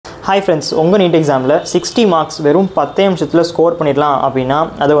Hi friends, உங்க NEET examல 60 marks வெறும் 10 நிமிஷத்துல ஸ்கோர் பண்ணிடலாம் அப்படினா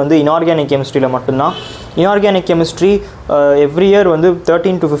அது வந்து inorganic chemistryல மட்டும்தான். Inorganic chemistry every year வந்து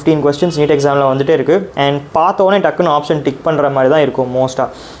 13 to 15 questions NEET examல வந்துட்டே இருக்கு and பார்த்த உடனே டக்குன்னு ஆப்ஷன் டிக் பண்ற மாதிரி தான் இருக்கும் மோஸ்டா.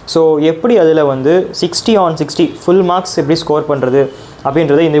 சோ எப்படி அதுல வந்து 60 on 60 full marks எப்படி ஸ்கோர் பண்றது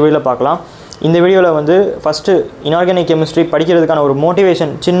அப்படின்றதை இந்த வீடியோல பார்க்கலாம். இந்த வீடியோல வந்து ஃபர்ஸ்ட் inorganic chemistry படிக்கிறதுக்கான ஒரு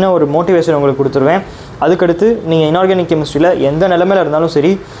மோட்டிவேஷன் சின்ன ஒரு மோட்டிவேஷன் உங்களுக்கு கொடுத்துருவேன். அதுக்கு அடுத்து நீங்க inorganic chemistryல எந்த நிலைமையில இருந்தாலும்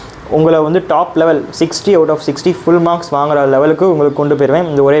சரி உங்களை வந்து top level 60 out of 60 full marks வாங்குற லெவலுக்கு உங்களுக்கு கொண்டு போயிருவேன்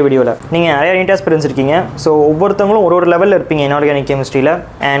இந்த ஒரே வீடியோல. நீங்க நிறைய NEET aspirants இருக்கீங்க. சோ ஒவ்வொருத்தங்களும் ஒரு லெவல்ல இருப்பீங்க inorganic chemistryல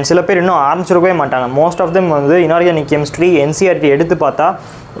and சில பேர் இன்னும் ஆரம்பிச்சிருக்கவே மாட்டாங்க. most of them வந்து inorganic chemistry NCERT எடுத்து பார்த்தா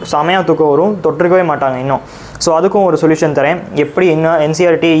சமயா தூக்கம் வரும் தொட்டிருக்கவே மாட்டாங்க இன்னும். சோ அதுக்கும் ஒரு சொல்யூஷன் தரேன். எப்படி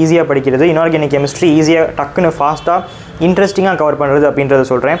NCERT ஈஸியா படிக்கிறது inorganic chemistry ஈஸியா டக்குன்னு ஃபாஸ்டா இன்ட்ரெஸ்டிங்கா கவர் பண்றது அப்படின்றத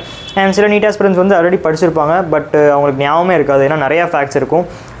சொல்றேன். and சில NEET aspirants வந்து ஆல்ரெடி படிச்சிருப்பாங்க பட் அவங்களுக்கு ஞாபகமே இருக்காது. ஏன்னா நிறைய ஃபேக்ட்ஸ் இருக்கும்.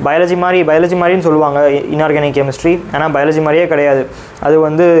 பயாலஜி மாதிரின்னு சொல்லுவாங்க inorganic chemistry. ஆனா பயாலஜி மாதிரியே கிடையாது. அது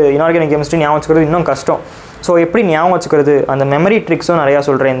வந்து inorganic chemistry ஞாபகம் வச்சுக்கிறது இன்னும் கஷ்டம். சோ எப்படி ஞாபகம் வச்சுக்கிறது அந்த மெமரி ட்ரிக்ஸும் நிறைய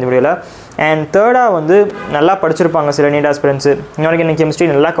சொல்றேன் இந்த வீடியோல. and தேர்டா வந்து நல்லா படிச்சிருப்பாங்க சில NEET aspirants inorganic chemistry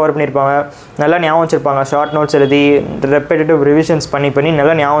நல்லா கவர் பண்ணிருப்பாங்க. நல்லா ஞாபகம் வச்சிருப்பாங்க. ஷார்ட் நோட்ஸ் எழுதி ரெப்பிட்டேட்டிவ் ரிவிஷன்ஸ் பண்ணி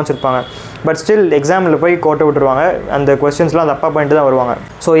நல்லா ஞாபகம் வச்சிருப்பாங்க. பட் ஸ்டில் எக்ஸாம்ல போய் கோட்டை விட்டுருவாங்க. அந்த क्वेश्चंसலாம் தப்பா பண்ணிட்டு தான் வருவாங்க.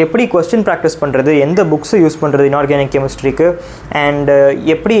 சோ எப்படி क्वेश्चन பிராக்டீஸ் பண்றது எந்த புக்ஸ் யூஸ் பண்றது inorganic chemistryக்கு and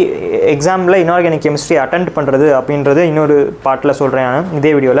எப்படி எக்ஸாம்ல inorganic chemistry அட்டெண்ட் பண்றது அப்படின்றது இன்னொரு பார்ட்ல சொல்றேன் நான்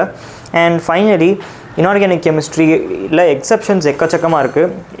இதே வீடியோல. and finally inorganic chemistryல எக்ஸெப்ஷன்ஸ் எக்கச்சக்கமா இருக்கு.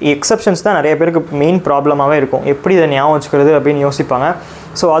 எக்ஸெப்ஷன்ஸ் தான் நிறைய பேருக்கு மெயின் ப்ராப்ளமாவே இருக்கும். எப்படி இத ஞாபகம் வச்சுக்கிறது அப்படினு யோசிப்பாங்க.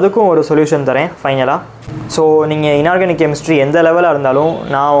 சோ அதுக்கும் ஒரு சொல்யூஷன் தரேன் ஃபைனலா. சோ நீங்க inorganic chemistry எந்த லெவலா இருந்தாலும்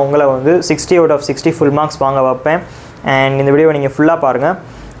நான் உங்களை வந்து 60 out of 60 full marks வாங்க வைப்பேன். and இந்த வீடியோவை நீங்க ஃபுல்லா பாருங்க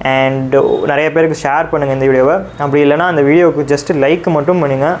and நிறைய பேருக்கு ஷேர் பண்ணுங்க இந்த வீடியோவை. அப்படி இல்லனா அந்த வீடியோக்கு ஜஸ்ட் லைக் மட்டும்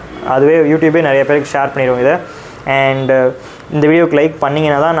பண்ணுங்க. அதுவே யூடியூபே நிறைய பேருக்கு ஷேர் பண்ணிரும் இத. and இந்த வீடியோக்கு லைக்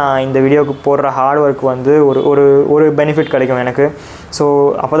பண்ணீங்கனா தான் நான் இந்த வீடியோக்கு போடுற ஹார்ட் வர்க் வந்து ஒரு பெனிஃபிட் கிடைக்கும் எனக்கு. சோ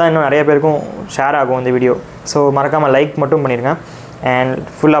அப்பதான் இன்னும் நிறைய பேருக்கும் ஷேர் ஆகும் இந்த வீடியோ. சோ மறக்காம லைக் மட்டும் பண்ணிருங்க and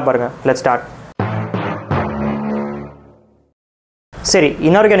ஃபுல்லா பாருங்க. Let's start. சரி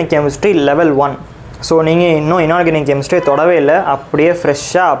inorganic chemistry level 1. சோ நீங்க இன்னும் inorganic chemistry தொடவே இல்ல. அப்படியே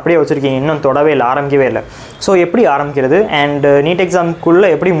ஃப்ரெஷா அப்படியே வச்சிருக்கீங்க. இன்னும் தொடவே இல்ல ஆரம்பிக்கவே இல்ல. சோ எப்படி ஆரம்பிக்கிறது and NEET exam குள்ள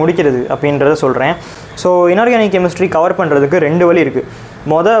எப்படி முடிக்கிறது அப்படின்றத சொல்றேன். சோ inorganic chemistry கவர் பண்றதுக்கு ரெண்டு வழி இருக்கு.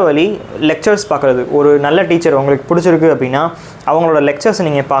 முத வழி லெக்சர்ஸ் பார்க்கிறது. ஒரு நல்ல டீச்சர் உங்களுக்கு பிடிச்சிருக்கு அப்படினா அவங்களோட லெக்சர்ஸ்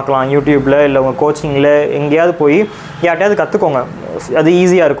நீங்க பார்க்கலாம் யூடியூப்ல இல்ல உங்க கோச்சிங்ல எங்கயாவது போய் யார்ட்டையாவது கத்துக்கோங்க. அது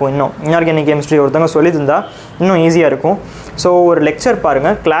ஈஸியா இருக்கும். இன்னும் inorganic chemistry ஒருத்தங்க சொல்லி தந்தா இன்னும் ஈஸியா இருக்கும். சோ ஒரு லெக்சர் பாருங்க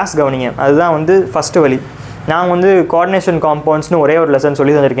கிளாஸ் கவனிங்க. அதுதான் வந்து ஃபர்ஸ்ட் வழி. நான் வந்து கோஆர்டினேஷன் காம்பவுண்ட்ஸ்னு ஒரே ஒரு லெசன்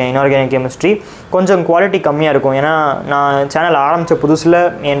சொல்லி தந்திருக்கேன் inorganic chemistry. கொஞ்சம் குவாலிட்டி கம்மியாக இருக்கும். ஏன்னா நான் சேனல் ஆரம்பித்த புதுசில்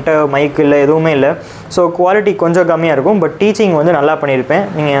என்கிட்ட மைக் இல்லை எதுவுமே இல்லை. ஸோ குவாலிட்டி கொஞ்சம் கம்மியாக இருக்கும். பட் டீச்சிங் வந்து நல்லா பண்ணியிருப்பேன்.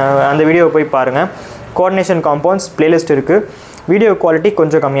 நீங்கள் அந்த வீடியோவை போய் பாருங்கள். கோஆர்டினேஷன் காம்பவுண்ட்ஸ் பிளேலிஸ்ட் இருக்குது. வீடியோ குவாலிட்டி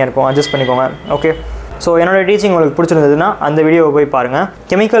கொஞ்சம் கம்மியாக இருக்கும். அட்ஜஸ்ட் பண்ணிக்கோங்க. ஓகே. ஸோ என்னோடய டீச்சிங் உங்களுக்கு பிடிச்சிருந்ததுன்னா அந்த வீடியோவை போய் பாருங்கள்.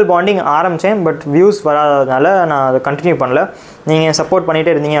 கெமிக்கல் பாண்டிங் ஆரம்பித்தேன் பட் வியூஸ் வராததுனால நான் அதை கண்டினியூ பண்ணல. நீங்கள் சப்போர்ட்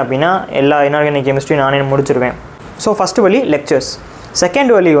பண்ணிகிட்டே இருந்தீங்க அப்படின்னா எல்லா inorganic chemistry நானே முடிச்சிருவேன். ஸோ ஃபஸ்ட்டு வழி லெக்சர்ஸ்.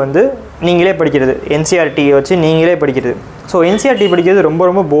 செகண்ட் வழி வந்து நீங்களே படிக்கிறது. NCERT வச்சு நீங்களே படிக்கிறது. ஸோ NCERT படிக்கிறது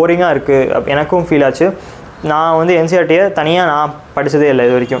ரொம்ப போரிங்காக இருக்குது. எனக்கும் ஃபீல் ஆச்சு. நான் வந்து NCERTயை தனியாக நான் படித்ததே இல்லை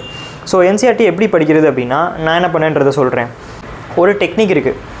இது வரைக்கும். ஸோ NCERT எப்படி படிக்கிறது அப்படின்னா நான் என்ன பண்ணேன்றதை சொல்கிறேன். ஒரு டெக்னிக்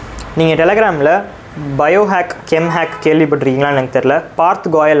இருக்குது. நீங்கள் டெலகிராமில் பயோஹேக் கெம்ஹேக் கேள்விப்பட்டிருக்கீங்களான்னு எனக்கு தெரியல. பார்த்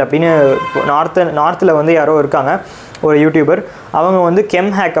கோயல் அப்படின்னு நார்த்தில் வந்து யாரோ இருக்காங்க ஒரு யூடியூபர். அவங்க வந்து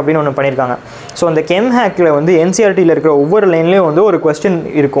கெம்ஹேக் அப்படின்னு ஒன்று பண்ணியிருக்காங்க. ஸோ அந்த கெம்ஹேக்கில் வந்து NCERTயில் இருக்கிற ஒவ்வொரு லைன்லேயும் வந்து ஒரு கொஸ்டின்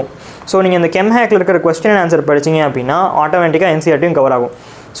இருக்கும். ஸோ நீங்கள் இந்த கெம்ஹேக்கில் இருக்கிற கொஸ்டின் அண்ட் ஆன்சர் படிச்சிங்க அப்படின்னா ஆட்டோமேட்டிக்காக NCERTயும் கவர் ஆகும்.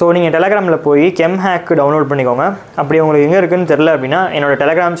 ஸோ நீங்கள் டெலகிராமில் போய் கெம்ஹேக் டவுன்லோட் பண்ணிக்கோங்க. அப்படி உங்களுக்கு எங்கே இருக்குதுன்னு தெரில அப்படின்னா என்னோடய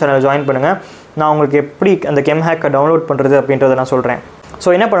டெலகிராம் சேனல் ஜாயின் பண்ணுங்கள். நான் உங்களுக்கு எப்படி அந்த கெம்ஹேக்கை டவுன்லோட் பண்ணுறது அப்படின்றத நான் சொல்கிறேன். ஸோ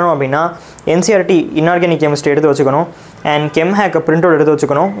என்ன பண்ணணும் அப்படின்னா NCERT inorganic chemistry எடுத்து வச்சுக்கணும் and கெம்ஹேக்கை பிரிண்ட் அவுட் எடுத்து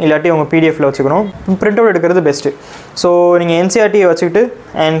வச்சுக்கணும். இல்லாட்டி உங்கள் PDFல வச்சுக்கணும். பிரிண்ட் அவுட் எடுக்கிறது பெஸ்ட்டு. ஸோ நீங்கள் NCERTயை வச்சுக்கிட்டு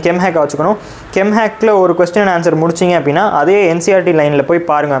and கெம்ஹேக்கை வச்சுக்கணும். கெம்ஹேக்கில் ஒரு கொஸ்டின் அண்ட் ஆன்சர் முடிச்சிங்க அப்படின்னா அதே NCERT லைனில் போய்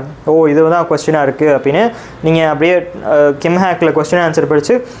பாருங்கள். ஓ இதுதான் கொஸ்டினாக இருக்குது அப்படின்னு நீங்கள் அப்படியே கெம்ஹேக்கில் கொஸ்டின் ஆன்சர்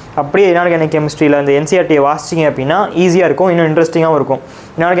படித்து அப்படியே inorganic chemistryயில் அந்த NCERTயை வாசிச்சிங்க அப்படின்னா ஈஸியாக இருக்கும். இன்னும் இன்ட்ரெஸ்டிங்காகவும் இருக்கும்.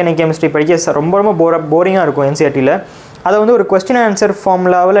 inorganic chemistry படிக்க ரொம்ப போரிங்காக இருக்கும் NCERTயில். அதை வந்து ஒரு கொஸ்டின் ஆன்சர்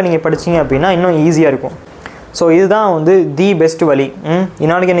ஃபார்முலாவில் நீங்கள் படிச்சிங்க அப்படின்னா இன்னும் ஈஸியாக இருக்கும். ஸோ இதுதான் வந்து தி பெஸ்ட் வழி.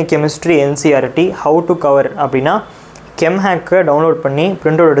 inorganic chemistry NCERT how to cover அப்படின்னா கெம்ஹேக்கை டவுன்லோட் பண்ணி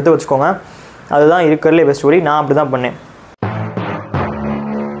பிரிண்ட் அவுட் எடுத்து வச்சுக்கோங்க. அதுதான் இருக்கிறதுலே பெஸ்ட் வழி. நான் அப்படி தான் பண்ணேன்.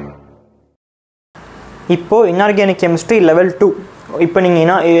 இப்போது inorganic chemistry level 2 இப்போ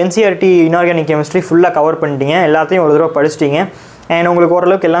நீங்கள் NCERT இன்ஆர்கானிக் கெமிஸ்ட்ரி ஃபுல்லாக கவர் பண்ணிட்டீங்க, எல்லாத்தையும் ஒரு தடவை படிச்சிட்டிங்க அண்ட் உங்களுக்கு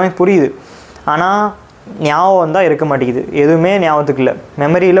ஓரளவுக்கு எல்லாமே புரியுது. ஆனால் ஞாபகம் தான் இருக்க மாட்டேங்குது, எதுவுமே ஞாபகத்துக்கு இல்லை,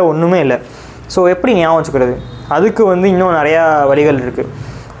 மெமரியில் ஒன்றுமே இல்லை. ஸோ எப்படி ஞாபகம் வச்சுக்கிறது? அதுக்கு இன்னும் நிறையா வழிகள் இருக்குது.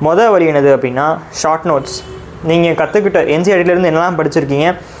 மொதல் வழி என்னது அப்படின்னா ஷார்ட் நோட்ஸ். நீங்கள் கற்றுக்கிட்ட NCERTலேருந்து என்னெல்லாம் படிச்சிருக்கீங்க,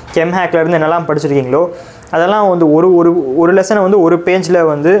 கெம்ஹேக்லேருந்து என்னெல்லாம் படிச்சிருக்கீங்களோ அதெல்லாம் ஒரு லெசனை ஒரு பேஜில்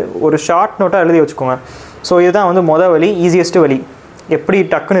ஒரு ஷார்ட் நோட்டாக எழுதி வச்சுக்கோங்க. ஸோ இதுதான் மொதல் வழி, ஈஸியஸ்ட் வழி எப்படி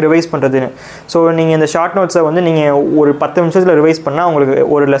டக்குன்னு ரிவைஸ் பண்ணுறதுன்னு. ஸோ நீங்கள் இந்த ஷார்ட் நோட்ஸை நீங்கள் ஒரு 10 நிமிஷத்தில் ரிவைஸ் பண்ணால் உங்களுக்கு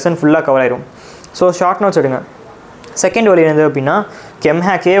ஒரு லெசன் ஃபுல்லாக கவர் ஆயிரும். ஸோ ஷார்ட் நோட்ஸ் எடுங்க. செகண்ட் வழி என்னது அப்படின்னா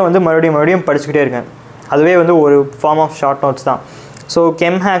கெம்ஹேக்கே மறுபடியும் படிச்சுக்கிட்டே இருங்க. அதுவே ஒரு ஃபார்ம் ஆஃப் ஷார்ட் நோட்ஸ் தான். ஸோ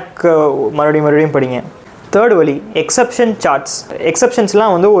கெம்ஹேக் மறுபடியும் படிங்க. தேர்ட் வழி எக்ஸப்ஷன் சார்ட்ஸ்.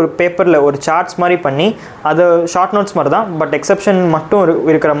 எக்ஸப்ஷன்ஸ்லாம் ஒரு பேப்பரில் ஒரு சார்ட்ஸ் மாதிரி பண்ணி அதை ஷார்ட் நோட்ஸ் மாதிரி தான், பட் எக்ஸப்ஷன் மட்டும்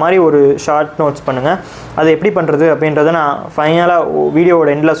இருக்கிற மாதிரி ஒரு ஷார்ட் நோட்ஸ் பண்ணுங்கள். அது எப்படி பண்ணுறது அப்படின்றத நான் ஃபைனலாக வீடியோவோட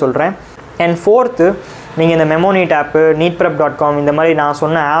எண்டில் சொல்கிறேன். அண்ட் ஃபோர்த்து, நீங்கள் இந்த மெமோனீட் ஆப்பு, neetprep.com இந்த மாதிரி நான்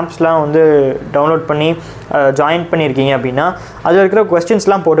சொன்ன ஆப்ஸ்லாம் டவுன்லோட் பண்ணி ஜாயின் பண்ணியிருக்கீங்க அப்படின்னா அதில் இருக்கிற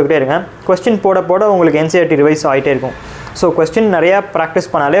கொஸ்டின்ஸ்லாம் போட்டுக்கிட்டே இருங்க. கொஸ்டின் போட உங்களுக்கு NCERT ரிவைஸ் ஆகிட்டே இருக்கும். ஸோ கொஸ்டின் நிறையா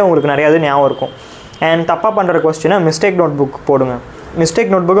ப்ராக்டிஸ் பண்ணாலே உங்களுக்கு நிறையா ஞாபகம் இருக்கும். அண்ட் தப்பாக பண்ணுற கொஸ்டினை மிஸ்டேக் நோட் புக் போடுங்க.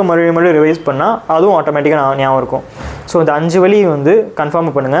 மிஸ்டேக் நோட் புக்கை மறுபடியும் ரிவைஸ் பண்ணால் அதுவும் ஆட்டோமேட்டிக்காக ஞாபகம் இருக்கும். ஸோ இந்த 5 வழி கன்ஃபார்ம்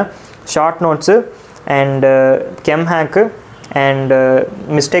பண்ணுங்கள். Short notes and கெம்ஹேக்கு and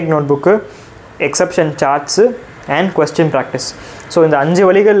mistake note book, exception shorts and question practice. So இந்த 5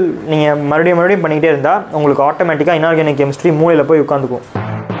 வழிகள் நீங்கள் மறுபடியும் பண்ணிக்கிட்டே இருந்தால் உங்களுக்கு ஆட்டோமேட்டிக்காக இன்ஆர்கானிக் கெமிஸ்ட்ரி மூளையில் போய் உட்காந்துக்கும்.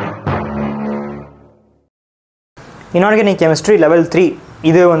 இன்ஆர்கானிக் கெமிஸ்ட்ரி லெவல் 3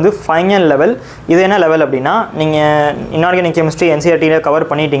 இது ஃபைனல் லெவல். இது என்ன லெவல் அப்படின்னா நீங்கள் இன்ஆர்கானிக் கெமிஸ்ட்ரி NCERTயில் கவர்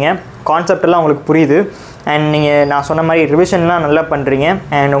பண்ணிட்டீங்க, கான்செப்டெல்லாம் உங்களுக்கு புரியுது அண்ட் நீங்கள் நான் சொன்ன மாதிரி ரிவிஷன்லாம் நல்லா பண்ணுறீங்க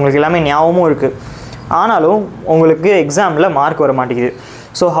அண்ட் உங்களுக்கு எல்லாமே ஞாபகமும் இருக்குது. ஆனாலும் உங்களுக்கு எக்ஸாமில் மார்க் வர மாட்டேங்குது.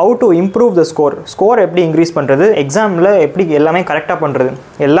 So how to improve the score எப்படி இன்க்ரீஸ் பண்ணுறது, எக்ஸாமில் எப்படி எல்லாமே கரெக்டாக பண்ணுறது,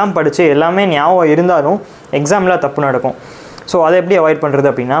 எல்லாம் படித்து எல்லாமே ஞாபகம் இருந்தாலும் எக்ஸாமில் தப்பு நடக்கும். ஸோ அதை எப்படி அவாய்ட் பண்ணுறது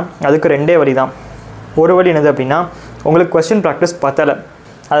அப்படின்னா அதுக்கு 2 வழி தான். ஒரு வழி என்னது அப்படின்னா உங்களுக்கு கொஸ்டின் ப்ராக்டிஸ் பத்தலை,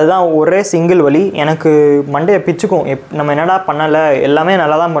 அதுதான் ஒரே சிங்கிள் வழி. எனக்கு மண்டையை பிச்சுக்கும், நம்ம என்னடா பண்ணலை, எல்லாமே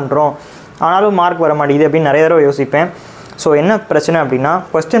நல்லா தான் பண்ணுறோம் ஆனாலும் மார்க் வர மாட்டேங்குது அப்படின்னு நிறைய தடவை யோசிப்பேன். ஸோ என்ன பிரச்சனை அப்படின்னா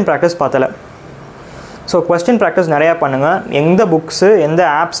கொஸ்டின் ப்ராக்டிஸ் பத்தலை. ஸோ கொஸ்டின் ப்ராக்டிஸ் நிறையா பண்ணுங்கள். எந்த புக்ஸு எந்த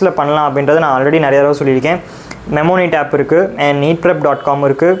ஆப்ஸில் பண்ணலாம் அப்படின்றத நான் ஆல்ரெடி நிறைய தடவை சொல்லியிருக்கேன். மெமோனீட் ஆப் இருக்குது அண்ட் neetprep.com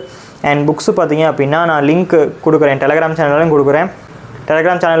இருக்குது. அண்ட் புக்ஸு பார்த்தீங்க அப்படின்னா நான் லிங்க் கொடுக்குறேன், டெலகிராம் சேனல்லையும் கொடுக்குறேன்,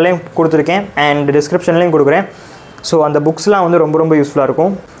 டெலகிராம் சேனல்லையும் கொடுத்துருக்கேன் அண்ட் டிஸ்கிரிப்ஷன்லையும் கொடுக்குறேன். ஸோ அந்த புக்ஸ்லாம் ரொம்ப யூஸ்ஃபுல்லாக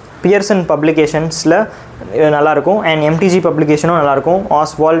இருக்கும். பியர்சன் பப்ளிகேஷன்ஸில் நல்லாயிருக்கும் அண்ட் MTG பப்ளிகேஷனும் நல்லாயிருக்கும்.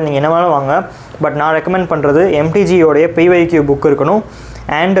 ஆஸ்வால் நீங்கள் என்ன வேணாலும் வாங்க, பட் நான் ரெக்கமெண்ட் பண்ணுறது MTGயோடைய PYQ புக் இருக்கணும்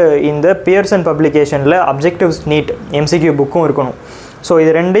அண்டு இந்த பியர்சன் பப்ளிகேஷனில் அப்ஜெக்டிவ்ஸ் நீட் MCQ புக்கும் இருக்கணும். ஸோ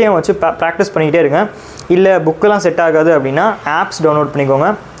இது ரெண்டையும் வச்சு ப்ராக்டிஸ் பண்ணிக்கிட்டே இருங்க. இல்லை புக்கெலாம் செட் ஆகாது அப்படின்னா ஆப்ஸ் டவுன்லோட் பண்ணிக்கோங்க.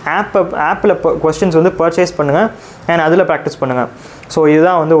 ஆப்பில் கொஸ்டின்ஸ் பர்ச்சேஸ் பண்ணுங்கள் அண்ட் அதில் ப்ராக்டிஸ் பண்ணுங்கள். ஸோ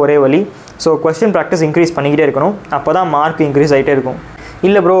இதுதான் ஒரே வழி. ஸோ கொஸ்டின் ப்ராக்டிஸ் இன்க்ரீஸ் பண்ணிக்கிட்டே இருக்கணும், அப்போ தான் மார்க் இன்க்ரீஸ் ஆகிட்டே இருக்கும்.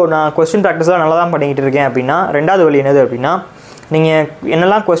 இல்லை ப்ரோ நான் கொஸ்டின் ப்ராக்டிஸ்லாம் நல்லா தான் பண்ணிக்கிட்டு இருக்கேன் அப்படின்னா 2வது வழி என்னது அப்படின்னா நீங்கள்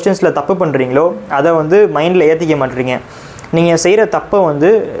என்னெல்லாம் கொஸ்டின்ஸில் தப்பு பண்ணுறீங்களோ அதை மைண்டில் ஏற்றிக்க மாட்டீங்க. நீங்கள் செய்கிற தப்பை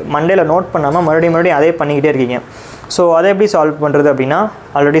மண்டையில் நோட் பண்ணாமல் மறுபடியும் அதே பண்ணிக்கிட்டே இருக்கீங்க. ஸோ அதை எப்படி சால்வ் பண்ணுறது அப்படின்னா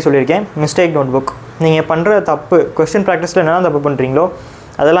ஆல்ரெடி சொல்லியிருக்கேன், மிஸ்டேக் நோட் புக். நீங்கள் பண்ணுற தப்பு கொஸ்டின் ப்ராக்டிஸில் என்னெல்லாம் தப்பு பண்ணுறீங்களோ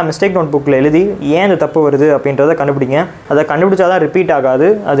அதெல்லாம் மிஸ்டேக் நோட் புக்கில் எழுதி ஏன் இந்த தப்பு வருது அப்படின்றத கண்டுபிடிங்க. அதை கண்டுபிடிச்சா தான் ரிப்பீட் ஆகாது,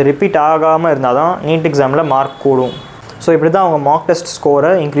 அது ரிப்பீட் ஆகாமல் இருந்தால் தான் நீட் எக்ஸாமில் மார்க் கூடும். ஸோ இப்படி தான் அவங்க மார்க் டெஸ்ட்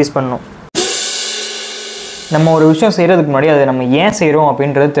ஸ்கோரை இன்க்ரீஸ் பண்ணணும். நம்ம ஒரு விஷயம் செய்கிறதுக்கு முன்னாடி அதை நம்ம ஏன் செய்கிறோம்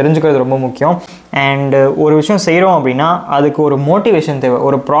அப்படின்றது தெரிஞ்சுக்கிறது ரொம்ப முக்கியம். அண்டு ஒரு விஷயம் செய்கிறோம் அப்படின்னா அதுக்கு ஒரு மோட்டிவேஷன் தேவை,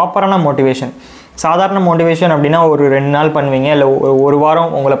 ஒரு ப்ராப்பரான மோட்டிவேஷன். சாதாரண மோட்டிவேஷன் அப்படின்னா ஒரு 2 நாள் பண்ணுவீங்க, இல்லை ஒரு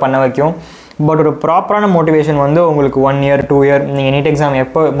வாரம் உங்களை பண்ண வைக்கும். பட் ஒரு ப்ராப்பரான மோட்டிவேஷன் உங்களுக்கு 1 இயர் 2 இயர் நீங்கள் நீட் எக்ஸாம்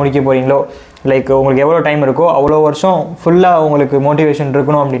எப்போ முடிக்க போகிறீங்களோ, லைக் உங்களுக்கு எவ்வளோ டைம் இருக்கோ அவ்வளோ வருஷம் ஃபுல்லாக உங்களுக்கு மோட்டிவேஷன்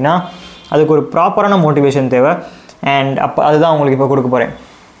இருக்கணும் அப்படின்னா அதுக்கு ஒரு ப்ராப்பரான மோட்டிவேஷன் தேவை. அண்ட் அப்போ அதுதான் உங்களுக்கு இப்போ கொடுக்க போகிறேன்.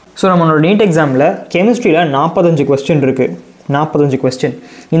 ஸோ நம்மளோட நீட் எக்ஸாமில் கெமிஸ்ட்ரியில் 45 கொஸ்டின் இருக்குது. 45 கொஸ்டின்.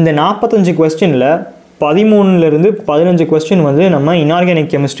 இந்த 45 கொஸ்டினில் 13லேருந்து 15 கொஸ்டின் நம்ம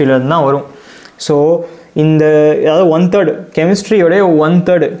இன்ஆர்கானிக் கெமிஸ்ட்ரியிலேருந்து தான் வரும். ஸோ இந்த அதாவது 1/3 கெமிஸ்ட்ரியோடைய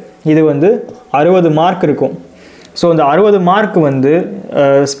 1/3 இது 60 மார்க் இருக்கும். ஸோ இந்த 60 மார்க்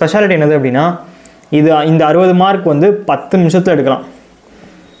ஸ்பெஷாலிட்டி என்னது அப்படின்னா இந்த 60 மார்க் 10 நிமிஷத்தில் எடுக்கலாம்.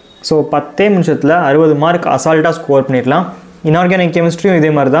 ஸோ 10 நிமிஷத்தில் 60 மார்க் அசால்ட்டாக ஸ்கோர் பண்ணிடலாம். இன்ஆர்கானிக் கெமிஸ்ட்ரியும் இதே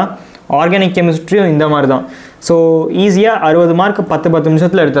மாதிரி தான், ஆர்கானிக் கெமிஸ்ட்ரியும் இந்த மாதிரி தான். ஸோ ஈஸியாக 60 மார்க் 10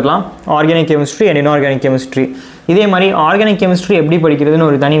 நிமிஷத்தில் எடுத்துடலாம் organic chemistry and inorganic chemistry. இதே மாதிரி ஆர்கானிக் கெமிஸ்ட்ரி எப்படி படிக்கிறதுன்னு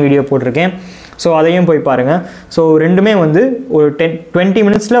ஒரு தனி வீடியோ போட்டிருக்கேன். ஸோ அதையும் போய் பாருங்கள். ஸோ ரெண்டுமே வந்து ஒரு 20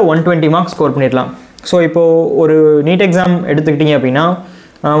 மினிட்ஸில் 120 மார்க்ஸ் ஸ்கோர் பண்ணிடலாம். ஸோ இப்போது ஒரு நீட் எக்ஸாம் எடுத்துக்கிட்டிங்க அப்படின்னா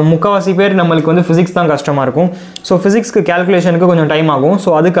முக்கால்வாசி பேர் நம்மளுக்கு வந்து ஃபிசிக்ஸ் தான் கஷ்டமாக இருக்கும். ஸோ ஃபிசிக்ஸ்க்கு கேல்குலேஷனுக்கு கொஞ்சம் டைம் ஆகும். ஸோ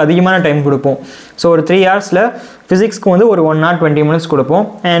அதுக்கு அதிகமான டைம் கொடுப்போம். ஸோ ஒரு 3 ஹவர்ஸில் ஃபிசிக்ஸ்க்கு வந்து ஒரு 1 hour 20 minutes கொடுப்போம்.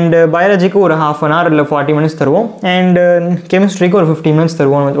 அண்ட் பயாலஜிக்கு ஒரு ½ hour இல்லை 40 minutes தருவோம். அண்ட் கெமிஸ்ட்ரிக்கு ஒரு 50 minutes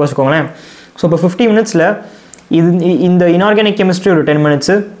தருவோம் வச்சுக்கோங்களேன். ஸோ இப்போ 50 minutesல இந்த இன்ஆர்கானிக் கெமிஸ்ட்ரி ஒரு 10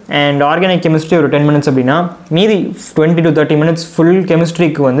 minutes அண்ட் ஆர்கானிக் கெமிஸ்ட்ரி ஒரு 10 minutes அப்படின்னா மீதி 20 to 30 minutes ஃபுல்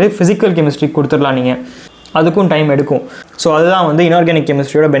கெமிஸ்ட்ரிக்கு வந்து ஃபிசிக்கல் கெமிஸ்ட்ரி கொடுத்துடலாம். நீங்கள் அதுக்கும் டைம் எடுக்கும். ஸோ அதுதான் வந்து இன்ஆர்கானிக்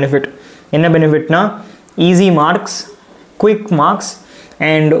கெமிஸ்ட்ரியோட பெனிஃபிட். என்ன பெனிஃபிட்னா easy marks, quick marks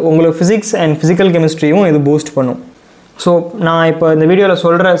and உங்களுக்கு ஃபிசிக்ஸ் அண்ட் ஃபிசிக்கல் கெமிஸ்ட்ரியும் இது பூஸ்ட் பண்ணும். ஸோ நான் இப்போ இந்த வீடியோவில்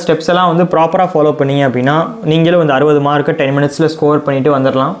சொல்கிற ஸ்டெப்ஸ் எல்லாம் வந்து ப்ராப்பராக ஃபாலோ பண்ணிங்க அப்படின்னா நீங்களும் வந்து 60 மார்க்கு 10 minutesல ஸ்கோர் பண்ணிவிட்டு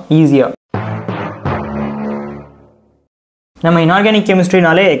வந்துடலாம் ஈஸியாக. நம்ம இன்ஆர்கானிக்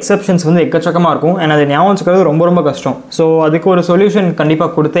கெமிஸ்ட்ரினாலே எக்ஸப்ஷன்ஸ் வந்து எக்கச்சக்கமாக இருக்கும். அண்ட் அதை ஞாபகம் வச்சுக்கிறது ரொம்ப ரொம்ப கஷ்டம். ஸோ அதுக்கு ஒரு சொல்யூஷன் கண்டிப்பாக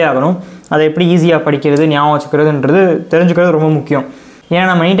கொடுத்தே ஆகணும். அதை எப்படி ஈஸியாக படிக்கிறது, ஞாபகம் வச்சுக்கிறதுன்றது தெரிஞ்சுக்கிறது ரொம்ப முக்கியம். ஏன்னா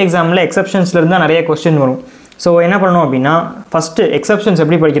நம்ம நீட் எக்ஸாமில் எக்ஸப்ஷன்ஸ்லேருந்து தான் நிறைய கொஸ்டின் வரும். ஸோ என்ன பண்ணணும் அப்படின்னா ஃபஸ்ட்டு எக்ஸப்ஷன்ஸ்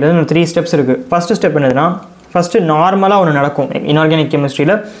எப்படி படிக்கிறதுன்னு 3 steps இருக்குது. ஃபஸ்ட்டு ஸ்டெப் என்னதுன்னா ஃபஸ்ட்டு நார்மலாக ஒன்று நடக்கும். இன்ஆர்கானிக்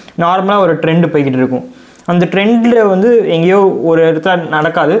கெமிஸ்ட்ரியில் நார்மலாக ஒரு ட்ரெண்டு போய்கிட்டு இருக்கும். அந்த ட்ரெண்டில் வந்து எங்கேயோ ஒரு இடத்துல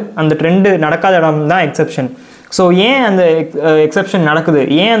நடக்காது. அந்த ட்ரெண்டு நடக்காத இடம் தான் எக்ஸப்ஷன். ஸோ ஏன் அந்த எக்ஸப்ஷன் நடக்குது,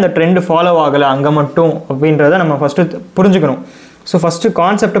 ஏன் அந்த ட்ரெண்டு ஃபாலோ ஆகலை அங்கே மட்டும் அப்படின்றத நம்ம ஃபஸ்ட்டு புரிஞ்சுக்கணும். ஸோ ஃபஸ்ட்டு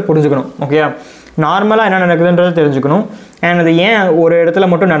கான்செப்டை புரிஞ்சுக்கணும். ஓகேயா, நார்மலாக என்ன நடக்குதுன்றது தெரிஞ்சுக்கணும். அண்ட் அது ஏன் ஒரு இடத்துல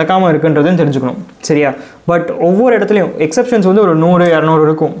மட்டும் நடக்காமல் இருக்குன்றதும் தெரிஞ்சுக்கணும். சரியா, பட் ஒவ்வொரு இடத்துலையும் எக்ஸப்ஷன்ஸ் வந்து ஒரு 100-200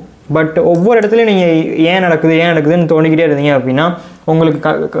 இருக்கும். பட் ஒவ்வொரு இடத்துலையும் நீங்கள் ஏன் நடக்குதுன்னு தோணிக்கிட்டே இருந்தீங்க அப்படின்னா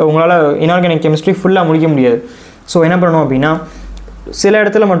உங்களால் இன்ஆர்கானிக் கெமிஸ்ட்ரி ஃபுல்லாக முடிக்க முடியாது. ஸோ என்ன பண்ணணும் அப்படின்னா சில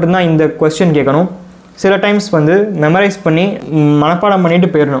இடத்துல மட்டும்தான் இந்த கொஸ்டின் கேட்கணும். சில டைம்ஸ் வந்து மெமரைஸ் பண்ணி மனப்பாடம் பண்ணிட்டு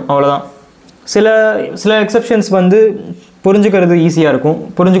போயிடணும், அவ்வளோதான். சில எக்ஸப்ஷன்ஸ் வந்து புரிஞ்சுக்கிறது ஈஸியாக இருக்கும்,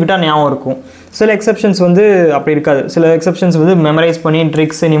 புரிஞ்சுக்கிட்டா ஞாபகம் இருக்கும். சில எக்ஸப்ஷன்ஸ் வந்து அப்படி இருக்காது. சில எக்ஸப்ஷன்ஸ் வந்து மெமரைஸ் பண்ணி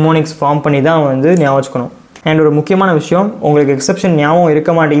ட்ரிக்ஸ் நிமோனிக்ஸ் ஃபார்ம் பண்ணி தான் வந்து ஞாபகம் வச்சுக்கணும். அண்ட் ஒரு முக்கியமான விஷயம், உங்களுக்கு எக்ஸப்ஷன் ஞாபகம்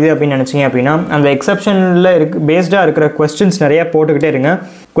இருக்க மாட்டேங்குது அப்படின்னு நினச்சிங்க அப்படின்னா அந்த எக்ஸப்ஷனில் பேஸ்டாக இருக்கிற கொஸ்டின்ஸ் நிறையா போட்டுக்கிட்டே இருங்க.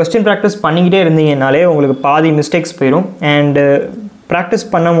 கொஸ்டின் ப்ராக்டிஸ் பண்ணிக்கிட்டே இருந்தீங்கனாலே உங்களுக்கு பாதி மிஸ்டேக்ஸ் போயிடும். அண்டு ப்ராக்டிஸ்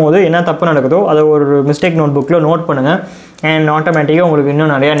பண்ணும் போது என்ன தப்பு நடக்குதோ அதை ஒரு மிஸ்டேக் நோட் புக்கில் நோட் பண்ணுங்கள். அண்ட் ஆட்டோமேட்டிக்காக உங்களுக்கு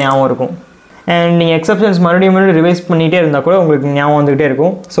இன்னும் நிறையா ஞாபகம் இருக்கும். அண்ட் நீங்கள் எக்ஸப்ஷன்ஸ் மறுபடியும் ரிவைஸ் பண்ணிகிட்டே இருந்தால் கூட உங்களுக்கு ஞாபகம் வந்துகிட்டே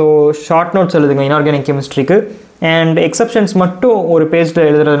இருக்கும். ஸோ ஷார்ட் நோட்ஸ் எழுதுங்க இன்ஆர்கானிக் கெமிஸ்ட்ரிக்கு. அண்ட் எக்ஸப்ஷன்ஸ் மட்டும் ஒரு பேஜில்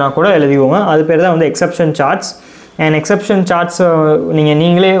எழுதுறதுனா கூட எழுதிவோங்க. அது பேர் தான் வந்து எக்ஸப்ஷன் சார்ட்ஸ். அண்ட் எக்ஸப்ஷன் சார்ட்ஸை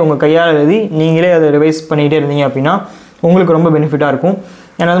நீங்களே உங்கள் கையால் எழுதி நீங்களே அதை ரிவைஸ் பண்ணிகிட்டே இருந்தீங்க அப்படின்னா உங்களுக்கு ரொம்ப பெனிஃபிட்டாக இருக்கும்.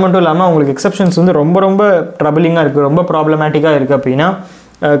 அண்ட் அது மட்டும் இல்லாமல் உங்களுக்கு எக்ஸப்ஷன்ஸ் வந்து ரொம்ப ரொம்ப ட்ரபிளிங்காக இருக்குது, ரொம்ப ப்ராப்ளமேட்டிக்காக இருக்குது அப்படின்னா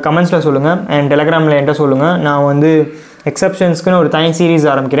கமெண்ட்ஸில் சொல்லுங்கள். அண்ட் டெலகிராமில் என்கிட்ட சொல்லுங்கள். நான் வந்து எக்ஸப்ஷன்ஸ்க்குன்னு ஒரு தனி சீரீஸ்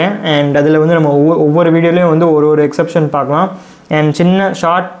ஆரம்பிக்கிறேன். அண்ட் அதில் வந்து நம்ம ஒவ்வொரு வீடியோலையும் வந்து ஒரு எக்ஸப்ஷன் பார்க்கலாம். அண்ட் சின்ன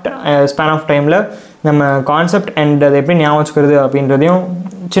ஷார்ட் ஸ்பேன் ஆஃப் டைமில் நம்ம கான்செப்ட் அண்ட் அதை எப்படி ஞாபகம் வச்சுக்கிறது அப்படின்றதையும்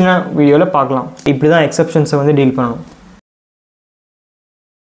சின்ன வீடியோவில் பார்க்கலாம். இப்படி தான் எக்ஸப்ஷன்ஸை வந்து டீல் பண்ணணும்.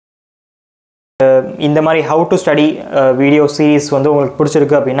 இந்த மாதிரி how to study video series வந்து உங்களுக்கு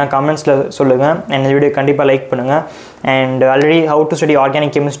பிடிச்சிருக்கு அப்படின்னா கமெண்ட்ஸில் சொல்லுங்கள். அண்ட் இந்த வீடியோ கண்டிப்பாக லைக் பண்ணுங்கள். And already how to study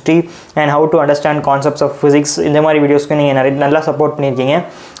organic chemistry and how to understand concepts of physics இந்த மாதிரி வீடியோஸ்க்கு நீங்கள் நல்லா சப்போர்ட் பண்ணியிருக்கீங்க.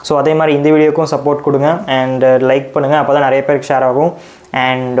 ஸோ அதே மாதிரி இந்த வீடியோக்கும் சப்போர்ட் கொடுங்க அண்ட் லைக் பண்ணுங்கள். அப்போ தான் நிறைய பேருக்கு ஷேர் ஆகும்.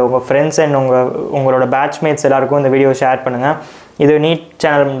 அண்ட் உங்கள் ஃப்ரெண்ட்ஸ் அண்ட் உங்களோட பேட்ச்மேட்ஸ் எல்லாருக்கும் இந்த வீடியோ ஷேர் பண்ணுங்கள். இது நீட்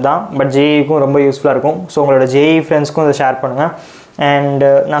சேனல் தான், பட் ஜேஇக்கும் ரொம்ப யூஸ்ஃபுல்லாக இருக்கும். ஸோ உங்களோட ஜேஇ ஃப்ரெண்ட்ஸ்க்கும் இதை ஷேர் பண்ணுங்கள். அண்ட்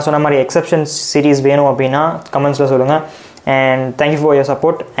நான் சொன்ன மாதிரி எக்ஸப்ஷன்ஸ் சீரீஸ் வேணும் அப்படின்னா கமெண்ட்ஸில் சொல்லுங்கள். And thank you for your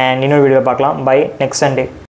support. And இன்னொரு வீடியோ பார்க்கலாம். By next Sunday.